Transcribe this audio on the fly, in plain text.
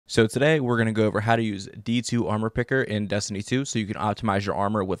So today we're going to go over how to use D2 Armor Picker in Destiny 2 so you can optimize your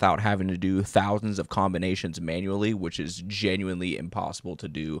armor without having to do thousands of combinations manually, which is genuinely impossible to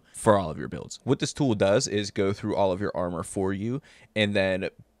do for all of your builds. What this tool does is go through all of your armor for you and then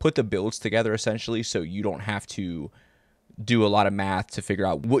put the builds together essentially so you don't have to do a lot of math to figure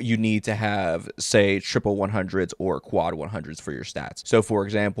out what you need to have, say, triple 100s or quad 100s for your stats. So for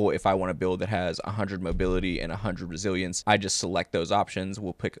example, if I want a build that has 100 mobility and 100 resilience, I just select those options.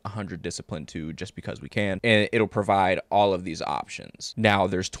 We'll pick 100 discipline too, just because we can, and it'll provide all of these options. Now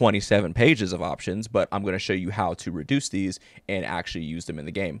there's 27 pages of options, but I'm going to show you how to reduce these and actually use them in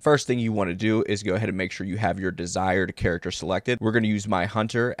the game. First thing you want to do is go ahead and make sure you have your desired character selected. We're going to use my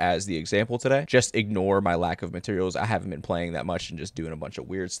hunter as the example today. Just ignore my lack of materials. I haven't been playing that much and just doing a bunch of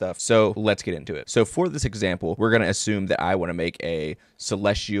weird stuff. So let's get into it. So for this example, we're going to assume that I want to make a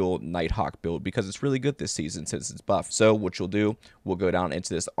Celestial Nighthawk build because it's really good this season since it's buffed. So what you'll do, we'll go down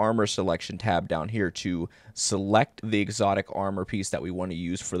into this armor selection tab down here to select the exotic armor piece that we want to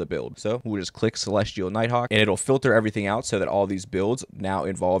use for the build. So we'll just click Celestial Nighthawk and it'll filter everything out so that all these builds now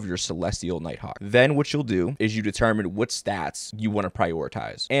involve your Celestial Nighthawk. Then what you'll do is you determine what stats you want to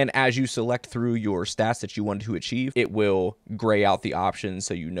prioritize. And as you select through your stats that you want to achieve, it will gray out the options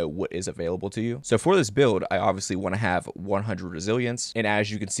so you know what is available to you. So for this build, I obviously want to have 100 resilience. And as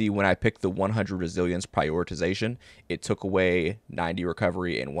you can see, when I picked the 100 resilience prioritization, it took away 90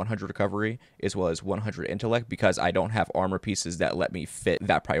 recovery and 100 recovery, as well as 100 intellect, because I don't have armor pieces that let me fit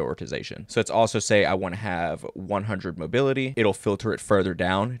that prioritization. So let's also say I want to have 100 mobility. It'll filter it further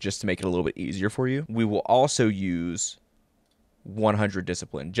down just to make it a little bit easier for you. We will also use 100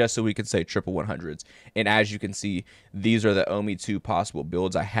 discipline just so we can say triple 100s. And as you can see, these are the only two possible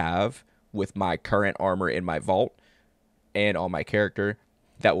builds I have with my current armor in my vault and on my character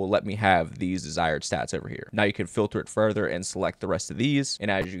that will let me have these desired stats over here. Now you can filter it further and select the rest of these.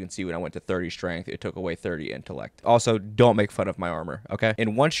 And as you can see, when I went to 30 strength, it took away 30 intellect. Also, don't make fun of my armor, okay?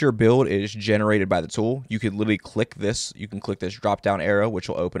 And once your build is generated by the tool, you can literally click this. You can click this drop down arrow, which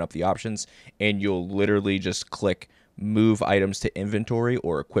will open up the options, and you'll literally just click move items to inventory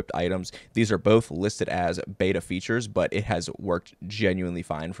or equipped items. These are both listed as beta features, but it has worked genuinely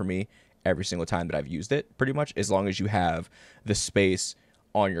fine for me every single time that I've used it, pretty much, as long as you have the space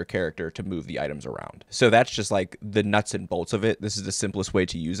on your character to move the items around. So that's just like the nuts and bolts of it. This is the simplest way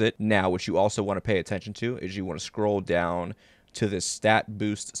to use it. Now, what you also want to pay attention to is you want to scroll down to this stat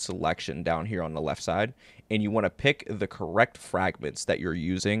boost selection down here on the left side, and you want to pick the correct fragments that you're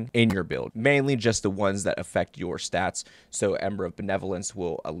using in your build, mainly just the ones that affect your stats. So Ember of Benevolence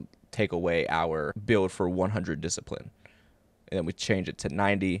will take away our build for 100 discipline, and then we change it to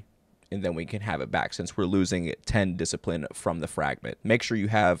 90, and then we can have it back since we're losing 10 discipline from the fragment. Make sure you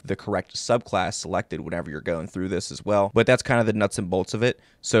have the correct subclass selected whenever you're going through this as well. But that's kind of the nuts and bolts of it.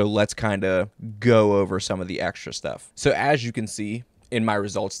 So let's kind of go over some of the extra stuff. So as you can see, in my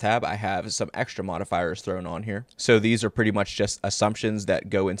results tab, I have some extra modifiers thrown on here. So these are pretty much just assumptions that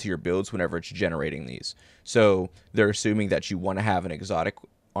go into your builds whenever it's generating these. So they're assuming that you want to have an exotic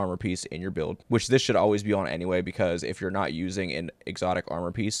armor piece in your build, which this should always be on anyway, because if you're not using an exotic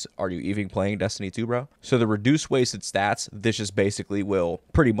armor piece, are you even playing Destiny 2, bro? So the reduce wasted stats, this just basically will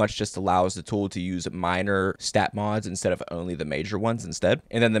pretty much just allows the tool to use minor stat mods instead of only the major ones instead.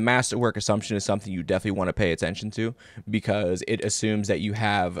 And then the masterwork assumption is something you definitely want to pay attention to, because it assumes that you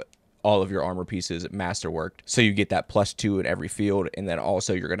have all of your armor pieces masterworked, so you get that +2 in every field, and then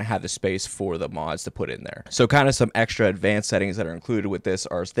also you're going to have the space for the mods to put in there. So kind of some extra advanced settings that are included with this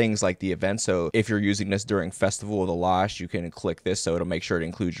are things like the event. So if you're using this during Festival of the Lost, you can click this so it'll make sure it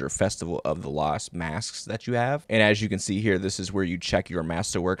includes your Festival of the Lost masks that you have. And as you can see here, this is where you check your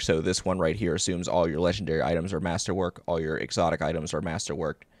masterwork. So this one right here assumes all your legendary items are masterwork, all your exotic items are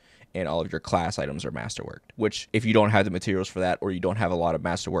masterworked, and all of your class items are masterworked, which if you don't have the materials for that, or you don't have a lot of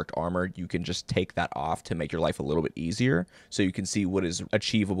masterworked armor, you can just take that off to make your life a little bit easier so you can see what is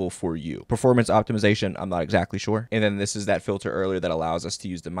achievable for you. Performance optimization, I'm not exactly sure. And then this is that filter earlier that allows us to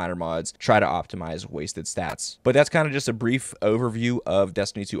use the minor mods, try to optimize wasted stats. But that's kind of just a brief overview of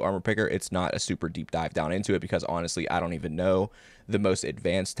Destiny 2 Armor Picker. It's not a super deep dive down into it because honestly, I don't even know the most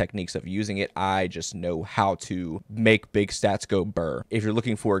advanced techniques of using it. I just know how to make big stats go burr. If you're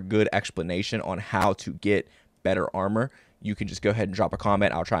looking for a good explanation on how to get better armor, you can just go ahead and drop a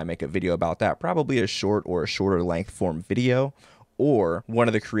comment. I'll try and make a video about that, probably a short or a shorter length form video. Or one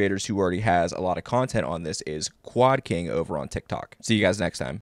of the creators who already has a lot of content on this is Quad King over on TikTok. See you guys next time.